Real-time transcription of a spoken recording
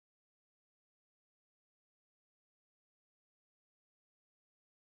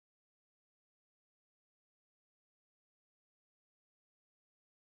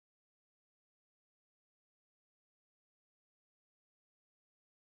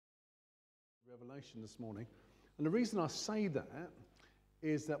Revelation this morning. And the reason I say that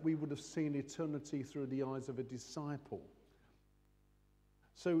is that we would have seen eternity through the eyes of a disciple.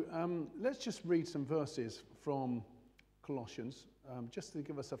 So let's just read some verses from Colossians, just to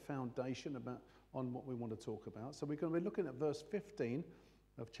give us a foundation on what we want to talk about. So we're going to be looking at verse 15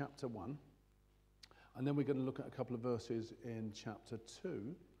 of chapter 1. And then we're going to look at a couple of verses in chapter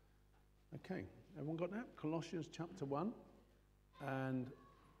 2. Okay, everyone got that? Colossians chapter 1 and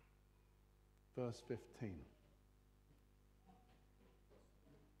verse 15.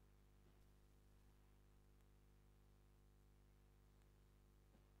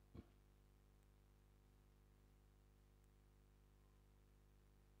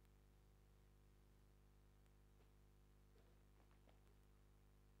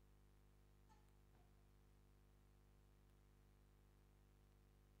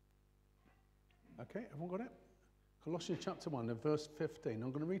 Okay, everyone got it? Colossians chapter 1 and verse 15.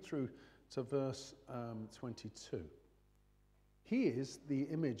 I'm going to read through to verse 22. He is the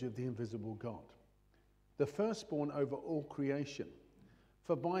image of the invisible God, the firstborn over all creation.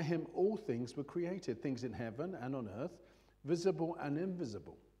 For by him all things were created, things in heaven and on earth, visible and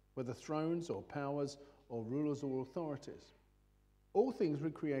invisible, whether thrones or powers or rulers or authorities. All things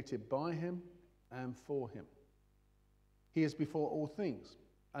were created by him and for him. He is before all things,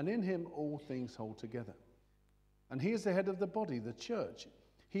 and in him all things hold together. And he is the head of the body, the church.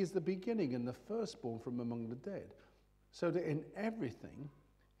 He is the beginning and the firstborn from among the dead, so that in everything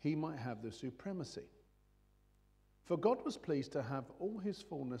he might have the supremacy. For God was pleased to have all his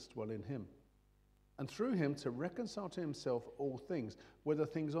fullness dwell in him, and through him to reconcile to himself all things, whether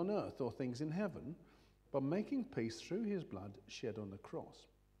things on earth or things in heaven, by making peace through his blood shed on the cross.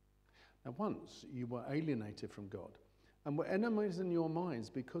 Now once you were alienated from God, and were enemies in your minds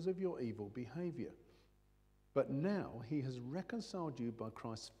because of your evil behavior. But now he has reconciled you by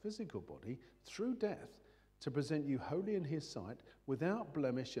Christ's physical body through death to present you holy in his sight, without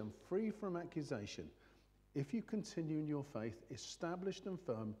blemish and free from accusation, if you continue in your faith, established and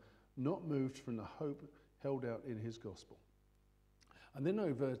firm, not moved from the hope held out in his gospel. And then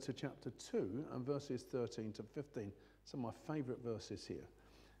over to chapter 2 and verses 13 to 15, some of my favourite verses here.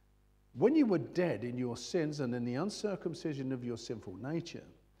 When you were dead in your sins and in the uncircumcision of your sinful nature,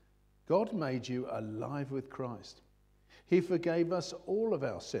 God made you alive with Christ. He forgave us all of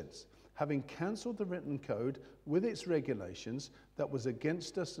our sins, having cancelled the written code with its regulations that was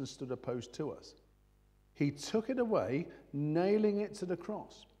against us and stood opposed to us. He took it away, nailing it to the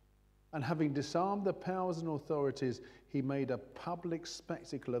cross. And having disarmed the powers and authorities, he made a public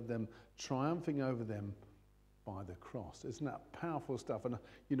spectacle of them, triumphing over them by the cross. Isn't that powerful stuff? And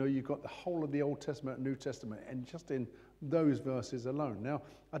you know, you've got the whole of the Old Testament and New Testament, and just in those verses alone. Now,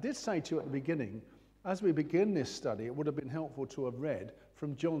 I did say to you at the beginning, as we begin this study, it would have been helpful to have read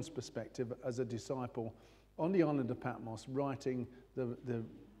from John's perspective as a disciple on the island of Patmos, writing the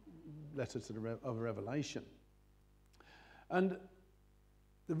letter of Revelation. And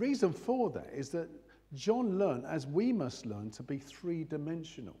the reason for that is that John learned, as we must learn, to be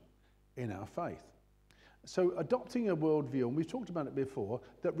three-dimensional in our faith. So adopting a worldview, and we've talked about it before,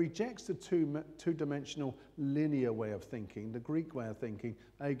 that rejects the two-dimensional linear way of thinking, the Greek way of thinking,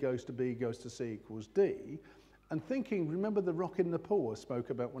 A goes to B goes to C equals D, and thinking, remember the rock in the pool I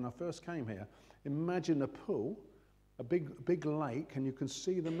spoke about when I first came here? Imagine a pool, a big lake, and you can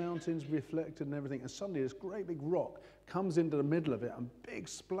see the mountains reflected and everything, and suddenly this great big rock comes into the middle of it, and big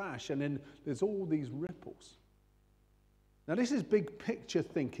splash, and then there's all these ripples. Now this is big picture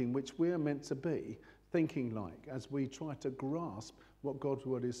thinking, which we're meant to be thinking like as we try to grasp what God's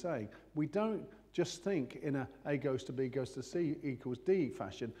word is saying. We don't just think in A goes to B goes to C equals D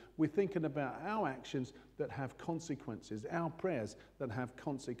fashion. We're thinking about our actions that have consequences, our prayers that have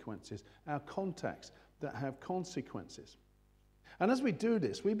consequences, our contacts that have consequences. And as we do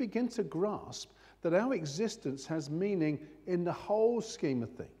this, we begin to grasp that our existence has meaning in the whole scheme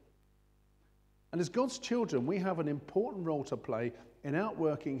of things. And as God's children, we have an important role to play in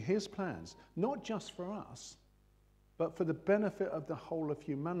outworking his plans, not just for us, but for the benefit of the whole of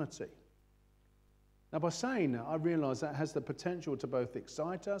humanity. Now, by saying that, I realise that has the potential to both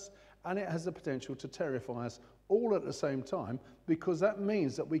excite us and it has the potential to terrify us all at the same time, because that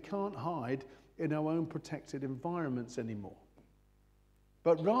means that we can't hide in our own protected environments anymore.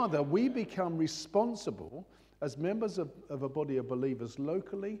 But rather, we become responsible as members of a body of believers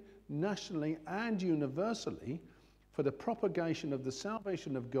locally, nationally, and universally for the propagation of the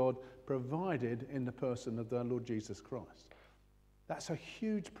salvation of God provided in the person of the Lord Jesus Christ. That's a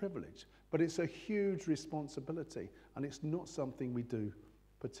huge privilege, but it's a huge responsibility, and it's not something we do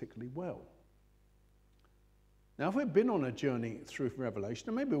particularly well. Now, if we've been on a journey through Revelation,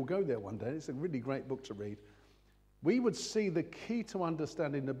 and maybe we'll go there one day, it's a really great book to read, we would see the key to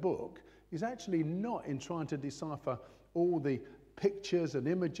understanding the book is actually not in trying to decipher all the pictures and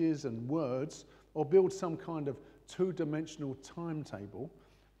images and words or build some kind of two-dimensional timetable.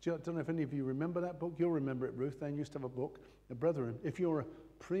 I don't know if any of you remember that book. You'll remember it, Ruth. They used to have a book. Brethren, if you're a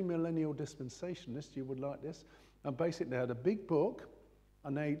premillennial dispensationalist, you would like this. And basically, they had a big book,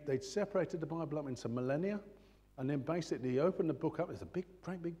 and they'd separated the Bible up into millennia. And then basically, you open the book up. It's a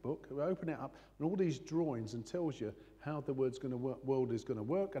great big book. You open it up, and all these drawings and tells you how the world is going to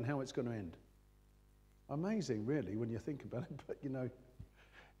work and how it's going to end. Amazing, really, when you think about it. But,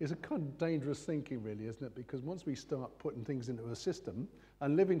 it's a kind of dangerous thinking, really, isn't it? Because once we start putting things into a system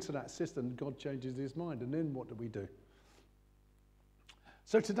and living to that system, God changes his mind. And then what do?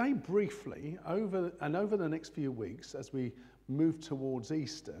 So today, briefly, over the next few weeks, as we move towards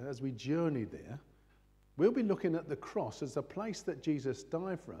Easter, as we journey there, we'll be looking at the cross as a place that Jesus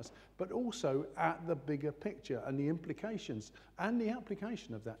died for us, but also at the bigger picture and the implications and the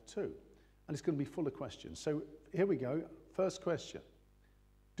application of that too. And it's going to be full of questions. So here we go. First question.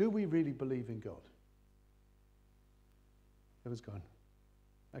 Do we really believe in God? Everyone's gone.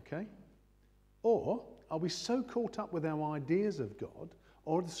 Okay. Or are we so caught up with our ideas of God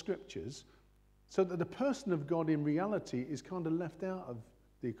or the scriptures so that the person of God in reality is kind of left out of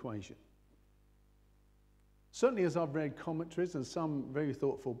the equation? Certainly as I've read commentaries and some very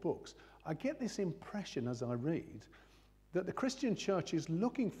thoughtful books, I get this impression as I read that the Christian church is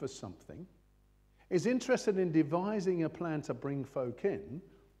looking for something, is interested in devising a plan to bring folk in,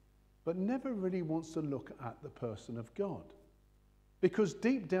 but never really wants to look at the person of God. Because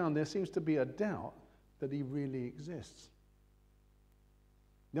deep down there seems to be a doubt that he really exists.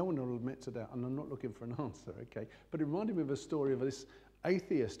 No one will admit to that, and I'm not looking for an answer, okay? But it reminded me of a story of this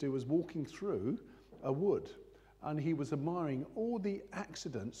atheist who was walking through a wood, and he was admiring all the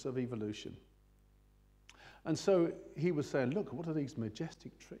accidents of evolution. And so he was saying, look, what are these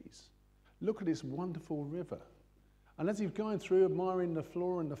majestic trees? Look at this wonderful river. And as he was going through, admiring the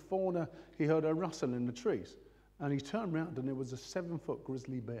flora and the fauna, he heard a rustle in the trees. And he turned around, and there was a 7-foot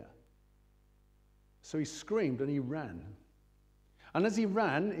grizzly bear. So he screamed, and he ran. And as he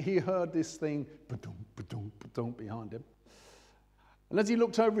ran, he heard this thing, ba-dum, ba-dum, ba-dum, behind him. And as he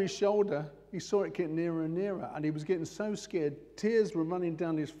looked over his shoulder, he saw it get nearer and nearer. And he was getting so scared, tears were running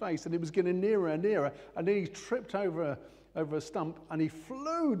down his face, and it was getting nearer and nearer. And then he tripped over a stump, and he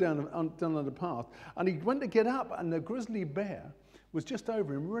flew down the path. And he went to get up, and the grizzly bear was just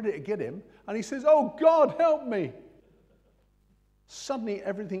over him, ready to get him. And he says, "Oh, God, help me." Suddenly,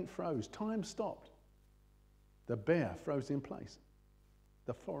 everything froze. Time stopped. The bear froze in place.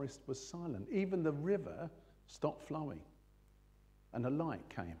 The forest was silent. Even the river stopped flowing. And a light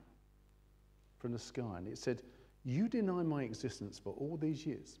came from the sky, and it said, "You deny my existence for all these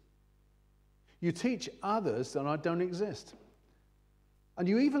years. You teach others that I don't exist. And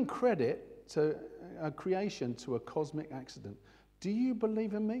you even credit to a creation to a cosmic accident. Do you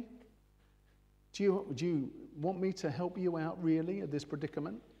believe in me? Do you want me to help you out really at this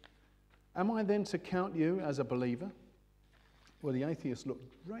predicament? Am I then to count you as a believer?" Well, the atheist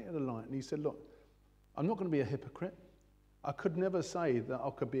looked right at the light, and he said, "Look, I'm not going to be a hypocrite. I could never say that I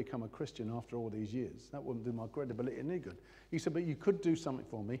could become a Christian after all these years. That wouldn't do my credibility any good." He said, "But you could do something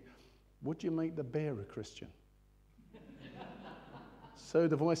for me. Would you make the bear a Christian?" So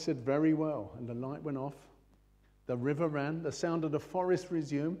the voice said, "Very well." And the light went off. The river ran. The sound of the forest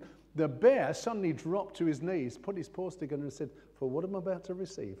resumed. The bear suddenly dropped to his knees, put his paws together and said, "For what I'm about to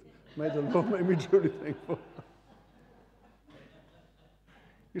receive, may the Lord make me truly thankful."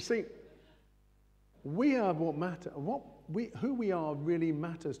 You see, we are what matters. Who we are really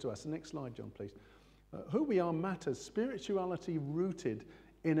matters to us. The next slide, John, please. Who we are matters. Spirituality rooted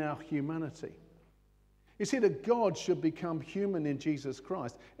in our humanity. You see, that God should become human in Jesus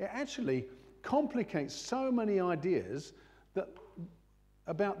Christ, it actually complicates so many ideas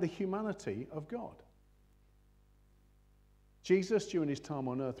about the humanity of God. Jesus, during his time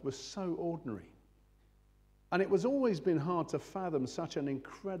on earth, was so ordinary. And it was always been hard to fathom such an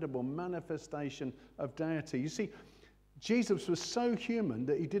incredible manifestation of deity. You see, Jesus was so human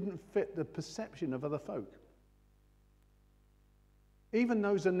that he didn't fit the perception of other folk. Even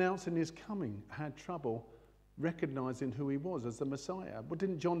those announcing his coming had trouble recognizing who he was as the Messiah. But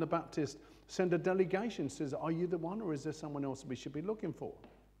didn't John the Baptist send a delegation and says, "Are you the one, or is there someone else we should be looking for?"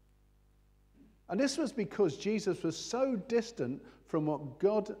 And this was because Jesus was so distant from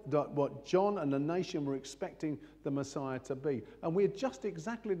what John and the nation were expecting the Messiah to be. And we're just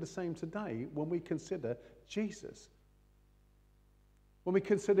exactly the same today when we consider Jesus. When we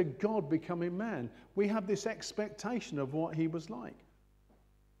consider God becoming man, we have this expectation of what he was like.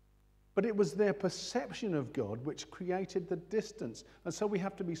 But it was their perception of God which created the distance. And so we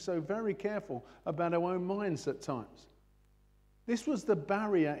have to be so very careful about our own minds at times. This was the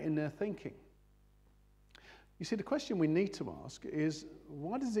barrier in their thinking. You see, the question we need to ask is,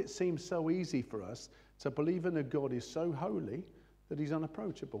 why does it seem so easy for us to believe in a God who is so holy that he's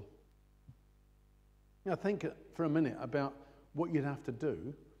unapproachable? Now think for a minute about what you'd have to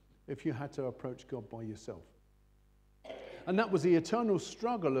do if you had to approach God by yourself. And that was the eternal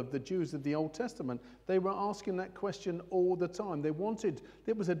struggle of the Jews of the Old Testament. They were asking that question all the time.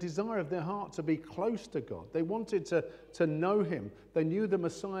 It was a desire of their heart to be close to God. They wanted to know him. They knew the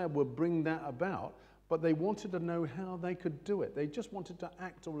Messiah would bring that about, but they wanted to know how they could do it. They just wanted to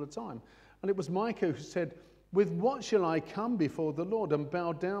act all the time. And it was Micah who said, "With what shall I come before the Lord and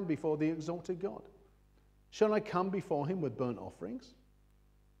bow down before the exalted God? Shall I come before him with burnt offerings?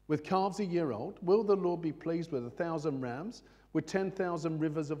 With calves a year old? Will the Lord be pleased with 1,000 rams, with 10,000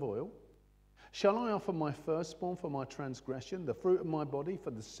 rivers of oil? Shall I offer my firstborn for my transgression, the fruit of my body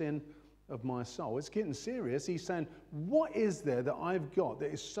for the sin of my soul?" It's getting serious. He's saying, what is there that I've got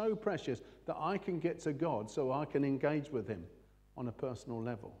that is so precious that I can get to God so I can engage with him on a personal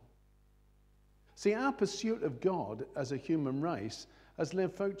level? See, our pursuit of God as a human race has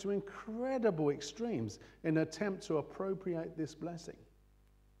led folk to incredible extremes in an attempt to appropriate this blessing.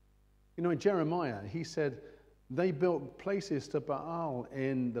 You know, in Jeremiah, he said, they built places to Baal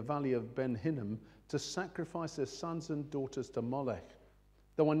in the valley of Ben Hinnom to sacrifice their sons and daughters to Molech.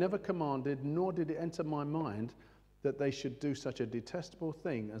 Though I never commanded, nor did it enter my mind that they should do such a detestable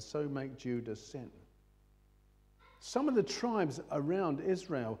thing and so make Judah sin. Some of the tribes around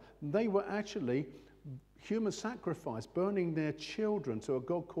Israel, they were actually human sacrifice, burning their children to a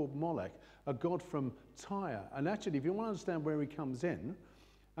god called Molech, a god from Tyre. And actually, if you want to understand where he comes in,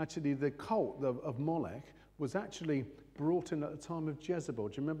 actually the cult of Molech was actually brought in at the time of Jezebel.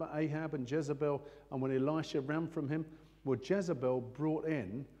 Do you remember Ahab and Jezebel, and when Elisha ran from him? Well, Jezebel brought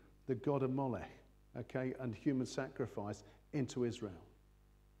in the god of Molech, okay, and human sacrifice into Israel.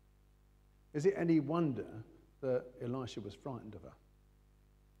 Is it any wonder that Elisha was frightened of her?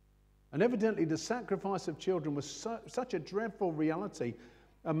 And evidently the sacrifice of children was such a dreadful reality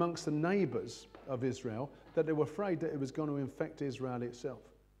amongst the neighbors of Israel that they were afraid that it was going to infect Israel itself.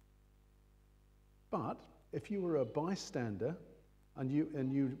 But if you were a bystander and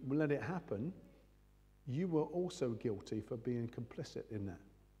you let it happen, you were also guilty for being complicit in that.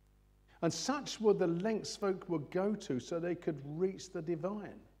 And such were the lengths folk would go to so they could reach the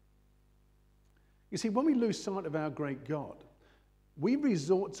divine. You see, when we lose sight of our great God, we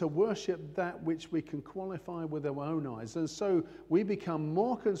resort to worship that which we can qualify with our own eyes. And so we become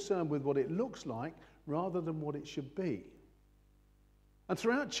more concerned with what it looks like rather than what it should be. And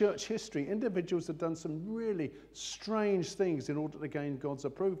throughout church history, individuals have done some really strange things in order to gain God's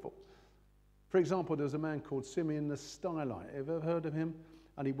approval. For example, there was a man called Simeon the Stylite. Have you ever heard of him?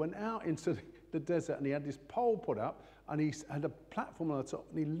 And he went out into the desert and he had this pole put up and he had a platform on the top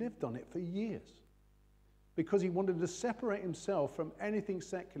and he lived on it for years because he wanted to separate himself from anything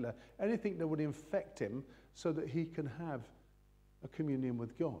secular, anything that would infect him so that he can have a communion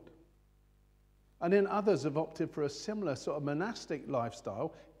with God. And then others have opted for a similar sort of monastic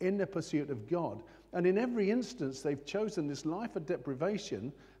lifestyle in the pursuit of God. And in every instance, they've chosen this life of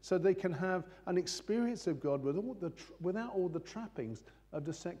deprivation so they can have an experience of God without all the trappings of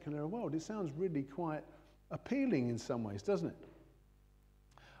the secular world. It sounds really quite appealing in some ways, doesn't it?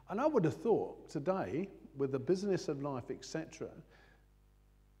 And I would have thought today, with the business of life, etc.,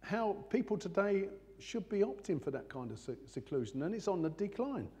 how people today should be opting for that kind of seclusion, and it's on the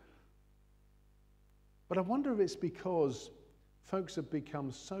decline. But I wonder if it's because folks have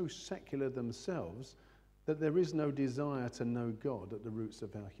become so secular themselves that there is no desire to know God at the roots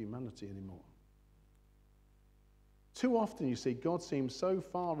of our humanity anymore. Too often, you see, God seems so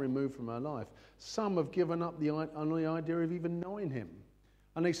far removed from our life. Some have given up on the idea of even knowing him.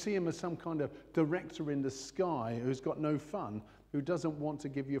 And they see him as some kind of director in the sky who's got no fun, who doesn't want to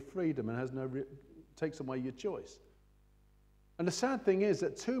give you freedom and takes away your choice. And the sad thing is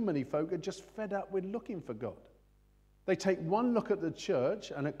that too many folk are just fed up with looking for God. They take one look at the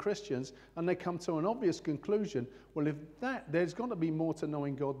church and at Christians and they come to an obvious conclusion, well, there's got to be more to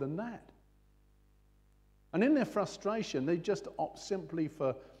knowing God than that. And in their frustration, they just opt simply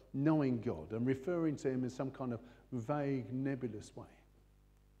for knowing God and referring to him in some kind of vague, nebulous way.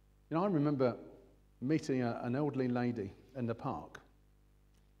 You know, I remember meeting an elderly lady in the park,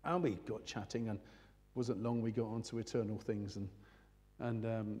 and we got chatting, and it wasn't long we got onto eternal things,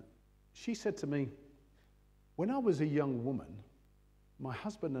 and she said to me, when I was a young woman, my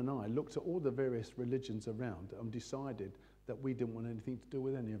husband and I looked at all the various religions around and decided that we didn't want anything to do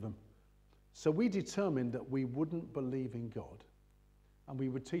with any of them. So we determined that we wouldn't believe in God. And we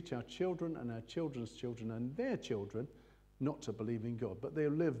would teach our children and our children's children and their children not to believe in God. But they'll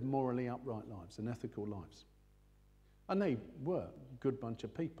live morally upright lives and ethical lives. And they were a good bunch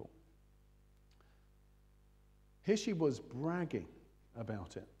of people. Here she was bragging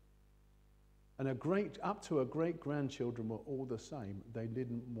about it. And up to her great-grandchildren were all the same. They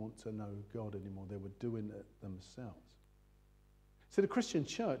didn't want to know God anymore. They were doing it themselves. So the Christian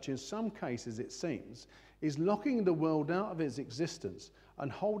church, in some cases it seems, is locking the world out of its existence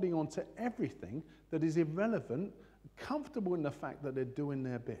and holding on to everything that is irrelevant, comfortable in the fact that they're doing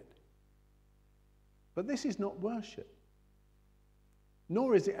their bit. But this is not worship.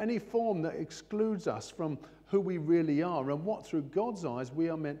 Nor is it any form that excludes us from who we really are and what, through God's eyes, we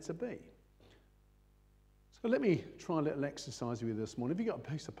are meant to be. So let me try a little exercise with you this morning. If you've got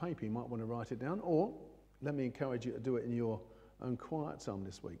a piece of paper, you might want to write it down, or let me encourage you to do it in your own quiet time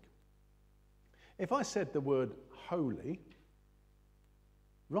this week. If I said the word holy,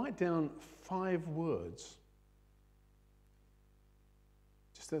 write down 5 words.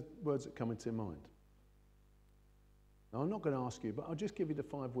 Just the words that come into mind. Now, I'm not going to ask you, but I'll just give you the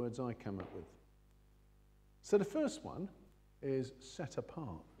 5 words I came up with. So the first one is set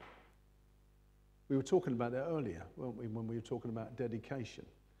apart. We were talking about that earlier, weren't we, when we were talking about dedication,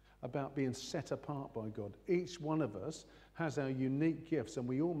 about being set apart by God. Each one of us has our unique gifts, and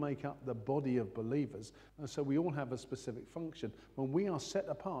we all make up the body of believers, and so we all have a specific function. When we are set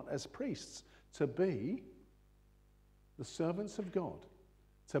apart as priests to be the servants of God,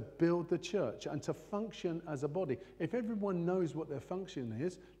 to build the church and to function as a body. If everyone knows what their function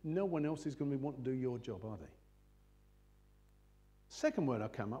is, no one else is going to want to do your job, are they? Second word I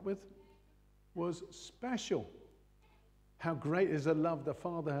came up with was special. How great is the love the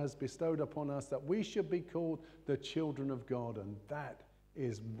Father has bestowed upon us that we should be called the children of God, and that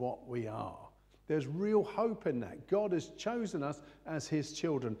is what we are. There's real hope in that. God has chosen us as his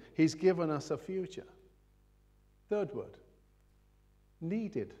children. He's given us a future. Third word,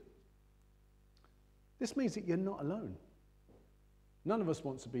 needed. This means that you're not alone. None of us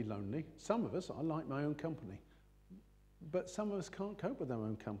wants to be lonely. Some of us, I like my own company. But some of us can't cope with our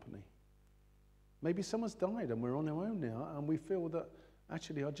own company. Maybe someone's died and we're on our own now, and we feel that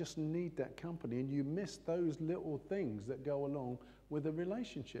actually I just need that company, and you miss those little things that go along with a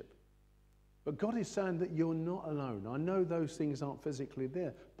relationship. But God is saying that you're not alone. I know those things aren't physically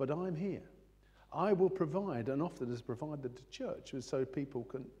there, but I'm here. I will provide, and often has provided the church, so people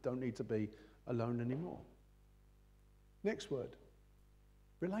don't need to be alone anymore. Next word,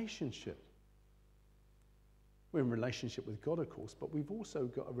 relationship. We're in relationship with God, of course, but we've also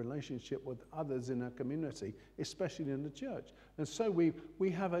got a relationship with others in our community, especially in the church. And so we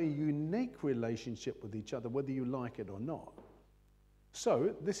have a unique relationship with each other, whether you like it or not.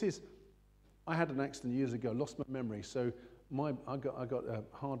 So I had an accident years ago, lost my memory, so I got a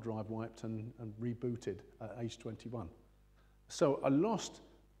hard drive wiped and rebooted at age 21. So I lost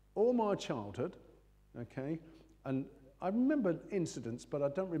all my childhood, okay, and I remember incidents, but I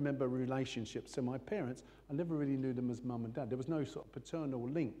don't remember relationships. So my parents, I never really knew them as mum and dad. There was no sort of paternal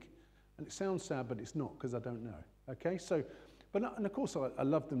link. And it sounds sad, but it's not, because I don't know. Okay, so, and of course I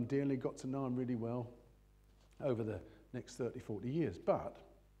loved them dearly, got to know them really well over the next 30, 40 years. But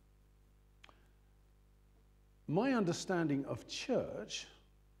my understanding of church,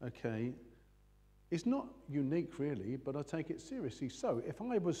 okay, is not unique really, but I take it seriously. So if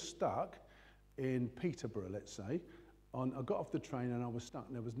I was stuck in Peterborough, let's say, I got off the train and I was stuck,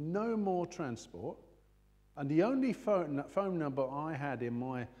 and there was no more transport, and the only phone number I had in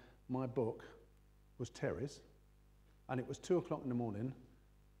my book was Terry's, and it was 2 o'clock in the morning,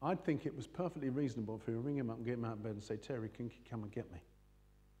 I'd think it was perfectly reasonable for you to ring him up and get him out of bed and say, Terry, can you come and get me?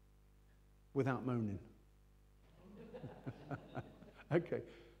 Without moaning. Okay.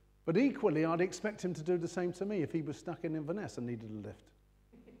 But equally, I'd expect him to do the same to me if he was stuck in Inverness and needed a lift.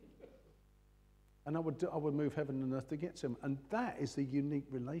 And I would move heaven and earth to get to him. And that is the unique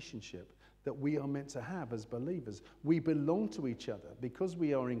relationship that we are meant to have as believers. We belong to each other. Because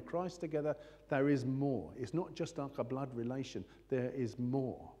we are in Christ together, there is more. It's not just like a blood relation. There is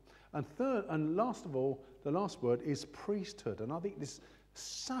more. And third, and last of all, the last word is priesthood. And I think this is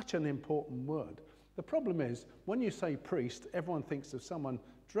such an important word. The problem is, when you say priest, everyone thinks of someone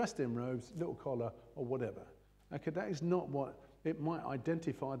dressed in robes, little collar, or whatever. Okay, that is not what it might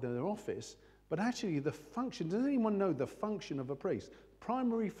identify their office. But actually the function, does anyone know the function of a priest?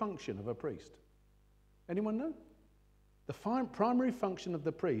 Primary function of a priest. Anyone know? The primary function of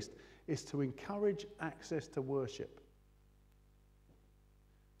the priest is to encourage access to worship.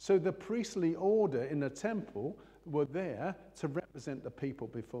 So the priestly order in the temple were there to represent the people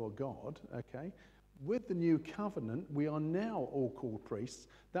before God, okay? With the new covenant, we are now all called priests.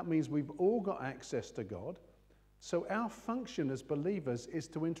 That means we've all got access to God. So our function as believers is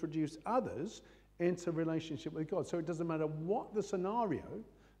to introduce others into relationship with God. So it doesn't matter what the scenario,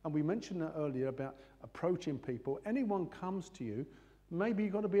 and we mentioned that earlier about approaching people. Anyone comes to you, maybe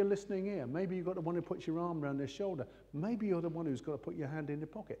you've got to be a listening ear. Maybe you've got the one who puts your arm around their shoulder. Maybe you're the one who's got to put your hand in your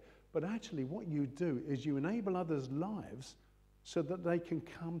pocket. But actually what you do is you enable others' lives so that they can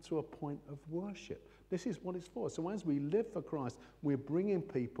come to a point of worship. This is what it's for. So as we live for Christ, we're bringing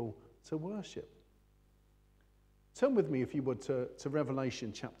people to worship. Turn with me, if you would, to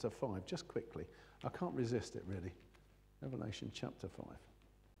Revelation chapter 5, just quickly. I can't resist it, really. Revelation chapter 5.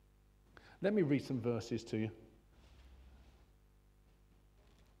 Let me read some verses to you.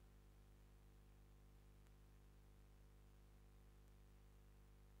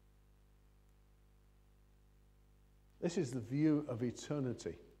 This is the view of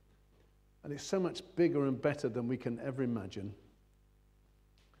eternity. And it's so much bigger and better than we can ever imagine.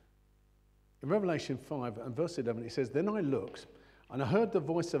 In Revelation 5 and verse 11, it says, "Then I looked, and I heard the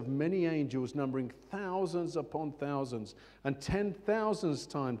voice of many angels numbering thousands upon thousands, and 10,000s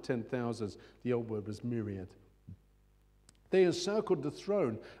times 10,000s." The old word was myriad. "They encircled the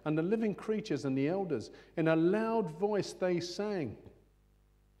throne and the living creatures and the elders. In a loud voice they sang,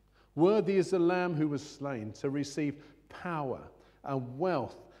 'Worthy is the Lamb who was slain to receive power and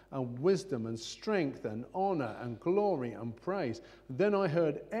wealth and wisdom and strength and honor and glory and praise.' Then I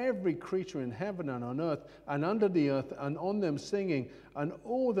heard every creature in heaven and on earth and under the earth and on them singing, and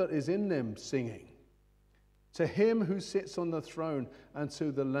all that is in them singing, 'To him who sits on the throne and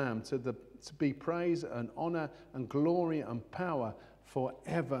to the Lamb, to be praise and honor and glory and power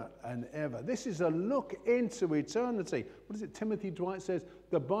forever and ever." This is a look into eternity. What is it? Timothy Dwight says,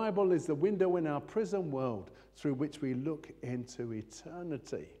 the Bible is the window in our prison world through which we look into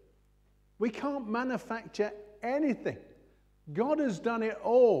eternity. We can't manufacture anything. God has done it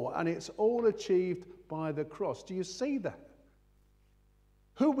all, and it's all achieved by the cross. Do you see that?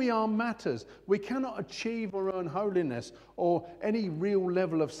 Who we are matters. We cannot achieve our own holiness or any real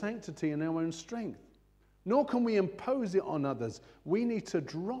level of sanctity in our own strength. Nor can we impose it on others. We need to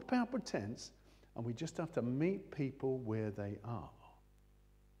drop our pretense, and we just have to meet people where they are.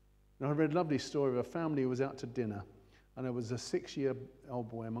 Now, I read a lovely story of a family who was out to dinner, and there was a 6-year-old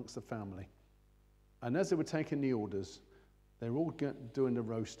boy amongst the family. And as they were taking the orders, they were all doing the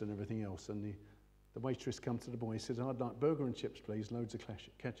roast and everything else, and the waitress come to the boy and said, "I'd like burger and chips, please, loads of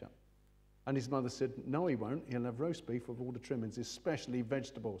ketchup." And his mother said, "No, he won't. He'll have roast beef with all the trimmings, especially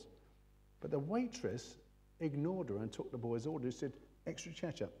vegetables." But the waitress ignored her and took the boy's order and said, "Extra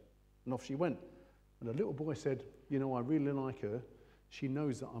ketchup." And off she went. And the little boy said, "You know, I really like her. She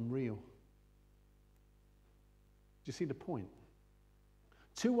knows that I'm real." Do you see the point?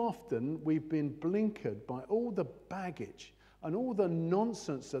 Too often we've been blinkered by all the baggage and all the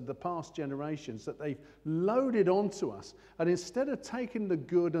nonsense of the past generations that they've loaded onto us. And instead of taking the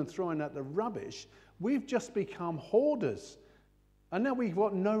good and throwing out the rubbish, we've just become hoarders. And now we've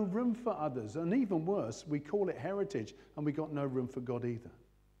got no room for others. And even worse, we call it heritage, and we've got no room for God either.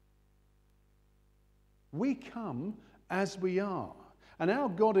 We come as we are. And our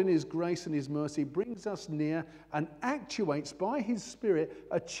God in his grace and his mercy brings us near and actuates by his Spirit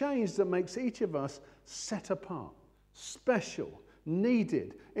a change that makes each of us set apart, special,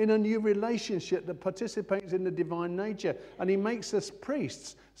 needed, in a new relationship that participates in the divine nature. And he makes us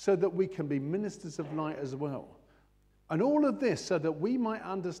priests so that we can be ministers of light as well. And all of this so that we might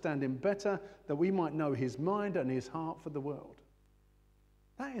understand him better, that we might know his mind and his heart for the world.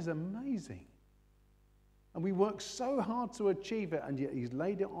 That is amazing. And we work so hard to achieve it, and yet he's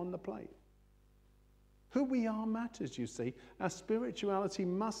laid it on the plate. Who we are matters, you see. Our spirituality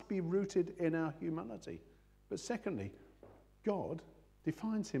must be rooted in our humanity. But secondly, God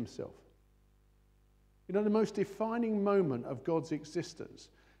defines himself. You know, the most defining moment of God's existence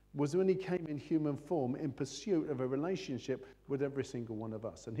was when he came in human form in pursuit of a relationship with every single one of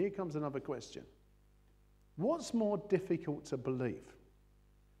us. And here comes another question. What's more difficult to believe?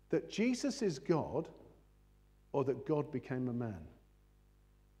 That Jesus is God, or that God became a man?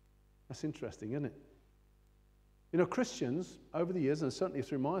 That's interesting, isn't it? You know, Christians, over the years, and certainly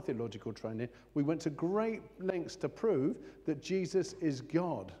through my theological training, we went to great lengths to prove that Jesus is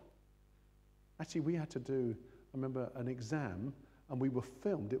God. Actually, we had to do, I remember, an exam, and we were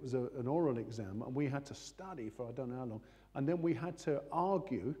filmed. It was an oral exam, and we had to study for I don't know how long. And then we had to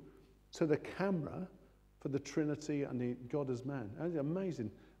argue to the camera for the Trinity and the God as man. That was an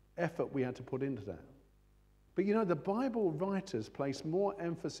amazing effort we had to put into that. But the Bible writers place more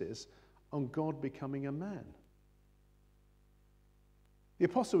emphasis on God becoming a man. The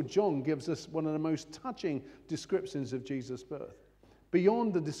Apostle John gives us one of the most touching descriptions of Jesus' birth.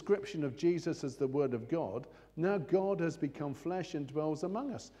 Beyond the description of Jesus as the Word of God, now God has become flesh and dwells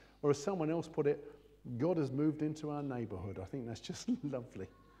among us. Or as someone else put it, God has moved into our neighborhood. I think that's just lovely.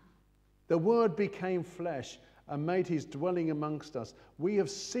 The Word became flesh and made his dwelling amongst us. We have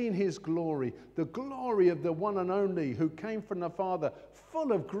seen his glory, the glory of the one and only who came from the Father,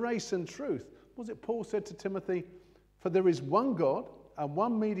 full of grace and truth. Was it Paul said to Timothy, for there is one God and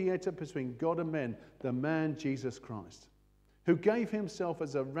one mediator between God and men, the man Jesus Christ, who gave himself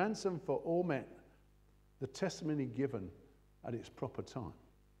as a ransom for all men, the testimony given at its proper time.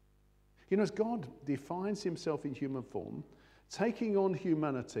 As God defines himself in human form, taking on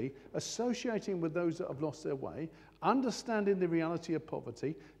humanity, associating with those that have lost their way, understanding the reality of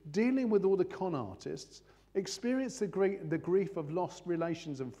poverty, dealing with all the con artists, experience the grief of lost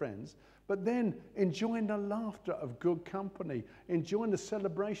relations and friends, but then enjoying the laughter of good company, enjoying the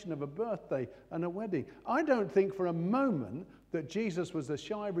celebration of a birthday and a wedding. I don't think for a moment that Jesus was a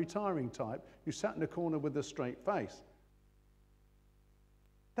shy, retiring type who sat in the corner with a straight face.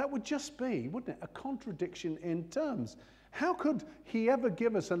 That would just be, wouldn't it, a contradiction in terms. How could he ever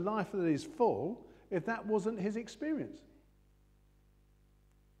give us a life that is full if that wasn't his experience?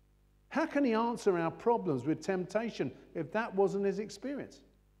 How can he answer our problems with temptation if that wasn't his experience?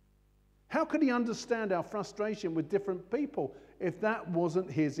 How could he understand our frustration with different people if that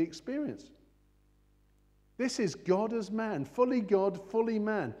wasn't his experience? This is God as man, fully God, fully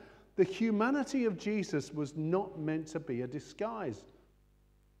man. The humanity of Jesus was not meant to be a disguise.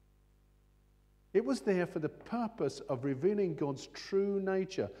 It was there for the purpose of revealing God's true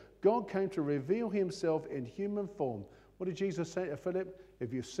nature. God came to reveal himself in human form. What did Jesus say to Philip?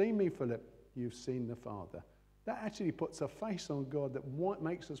 If you've seen me, Philip, you've seen the Father. That actually puts a face on God that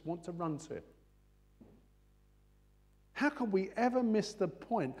makes us want to run to him. How can we ever miss the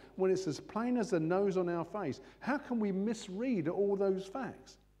point when it's as plain as the nose on our face? How can we misread all those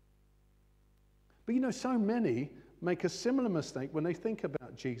facts? But so many make a similar mistake when they think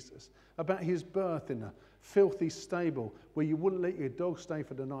about Jesus, about his birth in a filthy stable where you wouldn't let your dog stay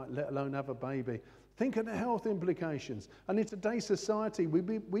for the night, let alone have a baby. Think of the health implications. And in today's society, we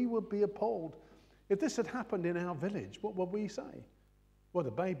would be appalled. If this had happened in our village, what would we say? Well,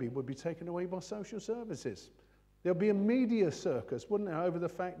 the baby would be taken away by social services. There'll be a media circus, wouldn't there, over the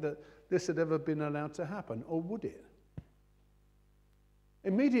fact that this had ever been allowed to happen, or would it?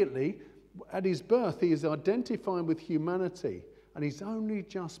 Immediately, at his birth, he is identifying with humanity, and he's only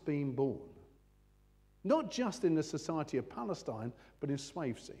just been born. Not just in the society of Palestine, but in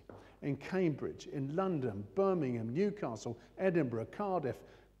Swavesey, in Cambridge, in London, Birmingham, Newcastle, Edinburgh, Cardiff,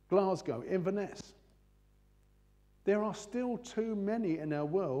 Glasgow, Inverness. There are still too many in our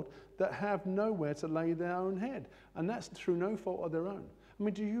world that have nowhere to lay their own head, and that's through no fault of their own. I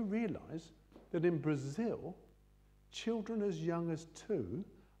mean, do you realize that in Brazil, children as young as 2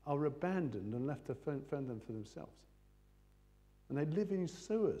 are abandoned and left to fend them for themselves? And they live in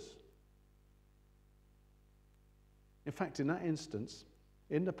sewers. In fact, in that instance,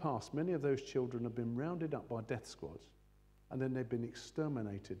 in the past, many of those children have been rounded up by death squads, and then they've been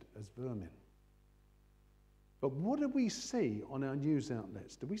exterminated as vermin. But what do we see on our news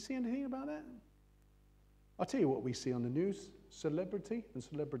outlets? Do we see anything about that? I'll tell you what we see on the news: celebrity and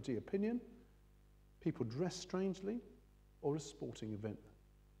celebrity opinion, people dressed strangely, or a sporting event.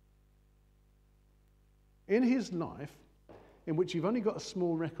 In his life, in which you've only got a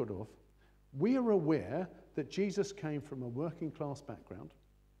small record of, we are aware that Jesus came from a working class background,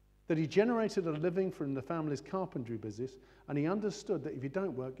 that he generated a living from the family's carpentry business, and he understood that if you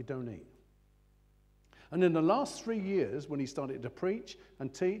don't work, you don't eat. And in the last 3 years, when he started to preach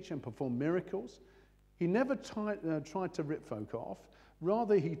and teach and perform miracles, he never tried to rip folk off.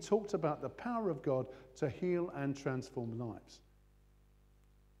 Rather, he talked about the power of God to heal and transform lives.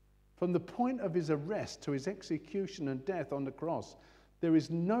 From the point of his arrest to his execution and death on the cross, there is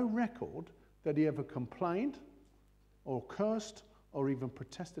no record that he ever complained or cursed or even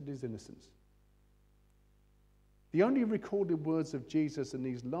protested his innocence. The only recorded words of Jesus in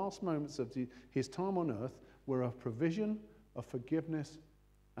these last moments of his time on earth were of provision, of forgiveness,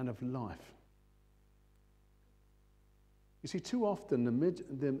 and of life. You see, too often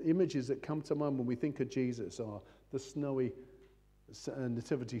the images that come to mind when we think of Jesus are the snowy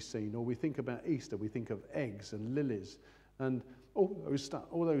nativity scene, or we think about Easter, we think of eggs and lilies and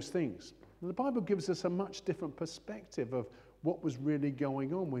all those things. And the Bible gives us a much different perspective of what was really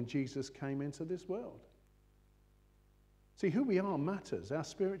going on when Jesus came into this world. See, who we are matters. Our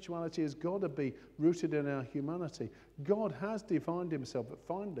spirituality has got to be rooted in our humanity. God has defined himself, but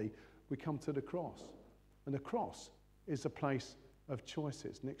finally we come to the cross. And the cross is a place of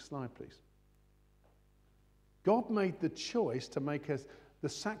choices. Next slide, please. God made the choice to make us the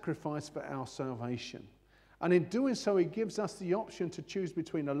sacrifice for our salvation. And in doing so, he gives us the option to choose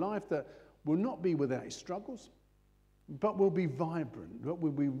between a life that will not be without its struggles, but will be vibrant, but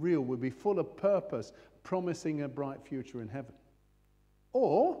will be real, will be full of purpose, promising a bright future in heaven.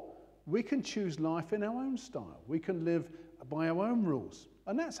 Or we can choose life in our own style. We can live by our own rules.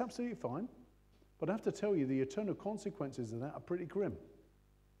 And that's absolutely fine. But I have to tell you, the eternal consequences of that are pretty grim.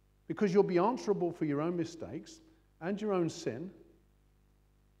 Because you'll be answerable for your own mistakes and your own sin.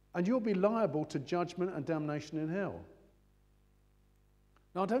 And you'll be liable to judgment and damnation in hell.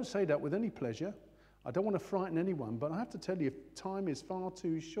 Now, I don't say that with any pleasure. I don't want to frighten anyone, but I have to tell you, time is far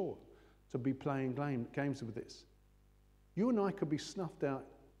too short to be playing games with this. You and I could be snuffed out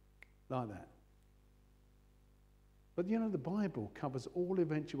like that. But you know, the Bible covers all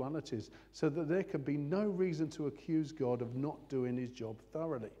eventualities so that there can be no reason to accuse God of not doing his job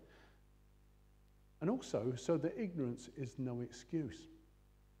thoroughly. And also, so that ignorance is no excuse.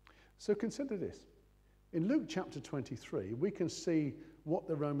 So consider this. In Luke chapter 23, we can see what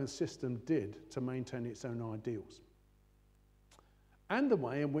the Roman system did to maintain its own ideals, and the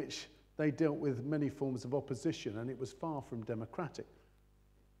way in which they dealt with many forms of opposition, and it was far from democratic.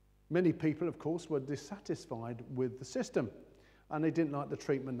 Many people, of course, were dissatisfied with the system, and they didn't like the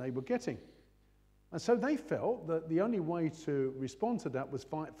treatment they were getting. And so they felt that the only way to respond to that was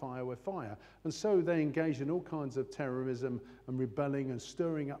fight fire with fire. And so they engaged in all kinds of terrorism and rebelling and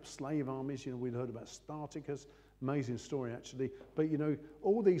stirring up slave armies. You know, we'd heard about Spartacus, amazing story actually. But you know,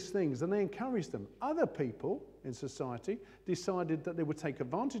 all these things, and they encouraged them. Other people in society decided that they would take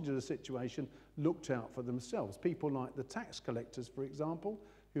advantage of the situation, looked out for themselves. People like the tax collectors, for example,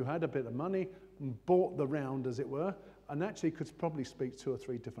 who had a bit of money and bought the round, as it were, and actually could probably speak 2 or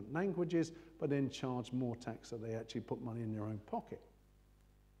 3 different languages, but then charge more tax so they actually put money in their own pocket.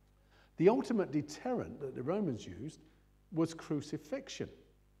 The ultimate deterrent that the Romans used was crucifixion.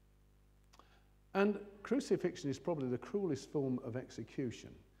 And crucifixion is probably the cruelest form of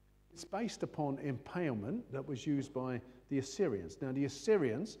execution. It's based upon impalement that was used by the Assyrians. Now, the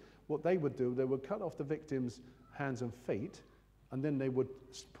Assyrians, what they would do, they would cut off the victim's hands and feet, and then they would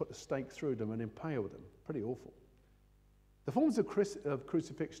put a stake through them and impale them. Pretty awful. The forms of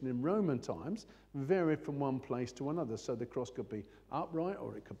crucifixion in Roman times varied from one place to another. So the cross could be upright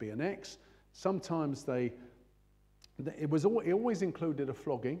or it could be an X. Sometimes it always included a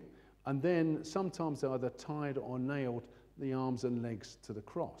flogging, and then sometimes they either tied or nailed the arms and legs to the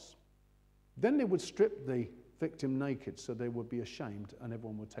cross. Then they would strip the victim naked so they would be ashamed and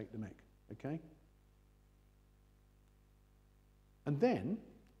everyone would take the neck. Okay? And then,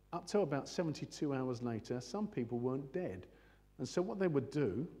 up to about 72 hours later, some people weren't dead. And so what they would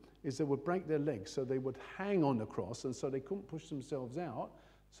do is they would break their legs, so they would hang on the cross, and so they couldn't push themselves out,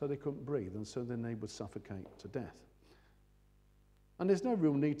 so they couldn't breathe, and so then they would suffocate to death. And there's no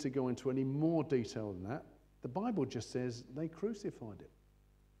real need to go into any more detail than that. The Bible just says they crucified it.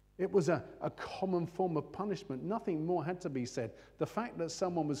 It was a common form of punishment. Nothing more had to be said. The fact that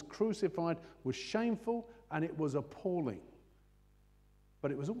someone was crucified was shameful, and it was appalling. But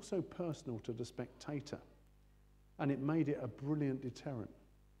it was also personal to the spectator, and it made it a brilliant deterrent.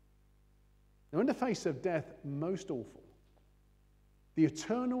 Now, in the face of death, most awful, the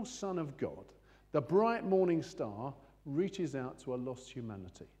eternal Son of God, the bright morning star, reaches out to a lost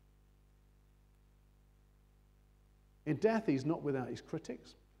humanity. In death, he's not without his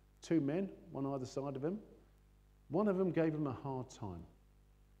critics. 2 men, one either side of him. One of them gave him a hard time.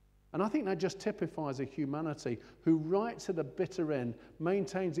 And I think that just typifies a humanity who, right to the bitter end,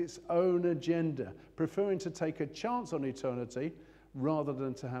 maintains its own agenda, preferring to take a chance on eternity rather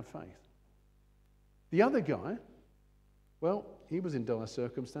than to have faith. The other guy, well, he was in dire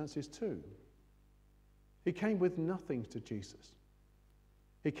circumstances too. He came with nothing to Jesus.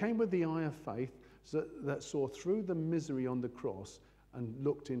 He came with the eye of faith that saw through the misery on the cross and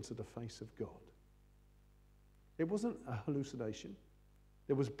looked into the face of God. It wasn't a hallucination.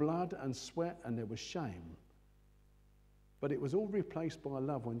 There was blood and sweat and there was shame. But it was all replaced by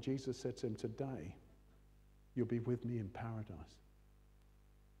love when Jesus said to him, "Today, you'll be with me in paradise."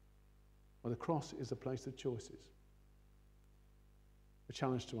 Well, the cross is a place of choices. The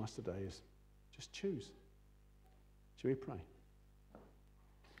challenge to us today is just choose. Shall we pray?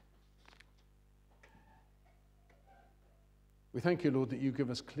 We thank you, Lord, that you give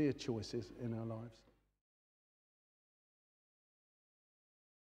us clear choices in our lives.